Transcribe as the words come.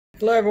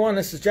Hello everyone,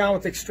 this is John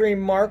with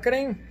Extreme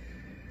Marketing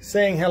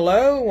saying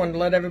hello. Wanted to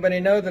let everybody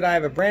know that I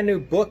have a brand new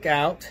book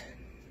out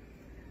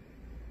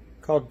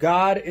called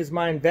God is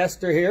My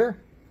Investor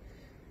here.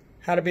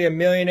 How to be a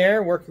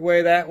millionaire, work your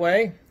way that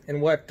way,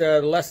 and what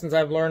the lessons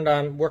I've learned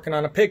on working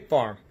on a pig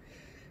farm.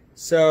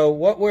 So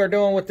what we're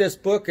doing with this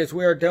book is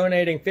we are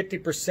donating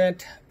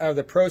 50% of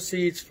the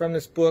proceeds from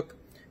this book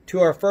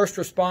to our first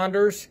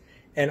responders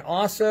and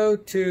also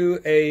to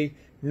a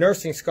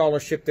nursing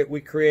scholarship that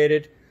we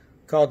created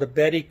called the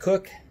Betty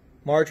Cook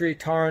Marjorie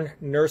Tarn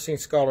Nursing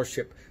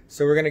Scholarship.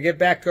 So we're going to give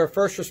back to our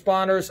first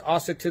responders,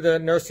 also to the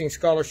nursing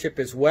scholarship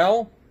as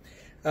well.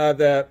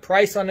 The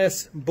price on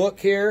this book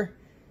here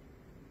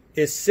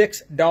is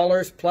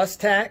 $6 plus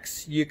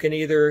tax. You can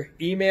either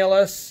email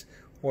us,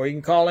 or you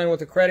can call in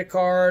with a credit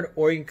card,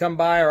 or you can come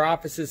by our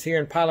offices here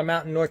in Pilot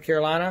Mountain, North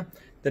Carolina.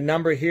 The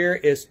number here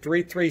is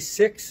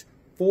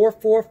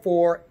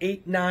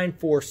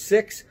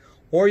 336-444-8946,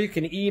 or you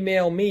can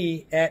email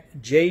me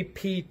at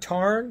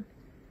jptarn@extreme,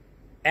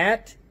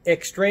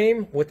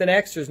 with an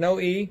X, there's no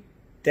E,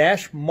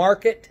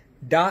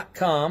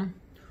 -market.com,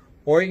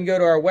 or you can go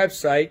to our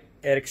website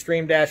at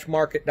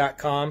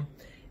extreme-market.com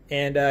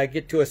and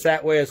get to us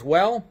that way as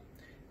well.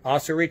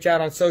 Also reach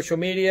out on social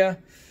media.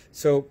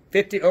 So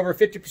over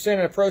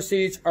 50% of the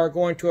proceeds are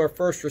going to our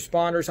first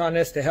responders on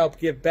this to help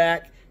give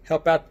back,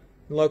 help out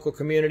the local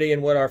community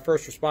and what our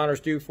first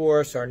responders do for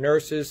us, our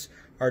nurses,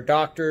 our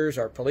doctors,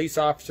 our police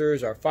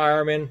officers, our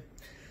firemen,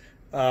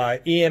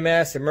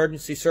 EMS,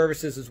 emergency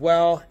services as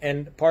well,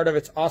 and part of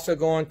it's also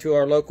going to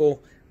our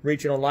local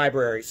regional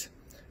libraries.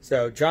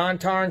 So John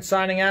Tarn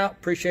signing out.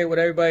 Appreciate what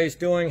everybody's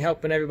doing,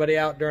 helping everybody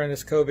out during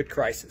this COVID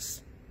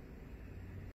crisis.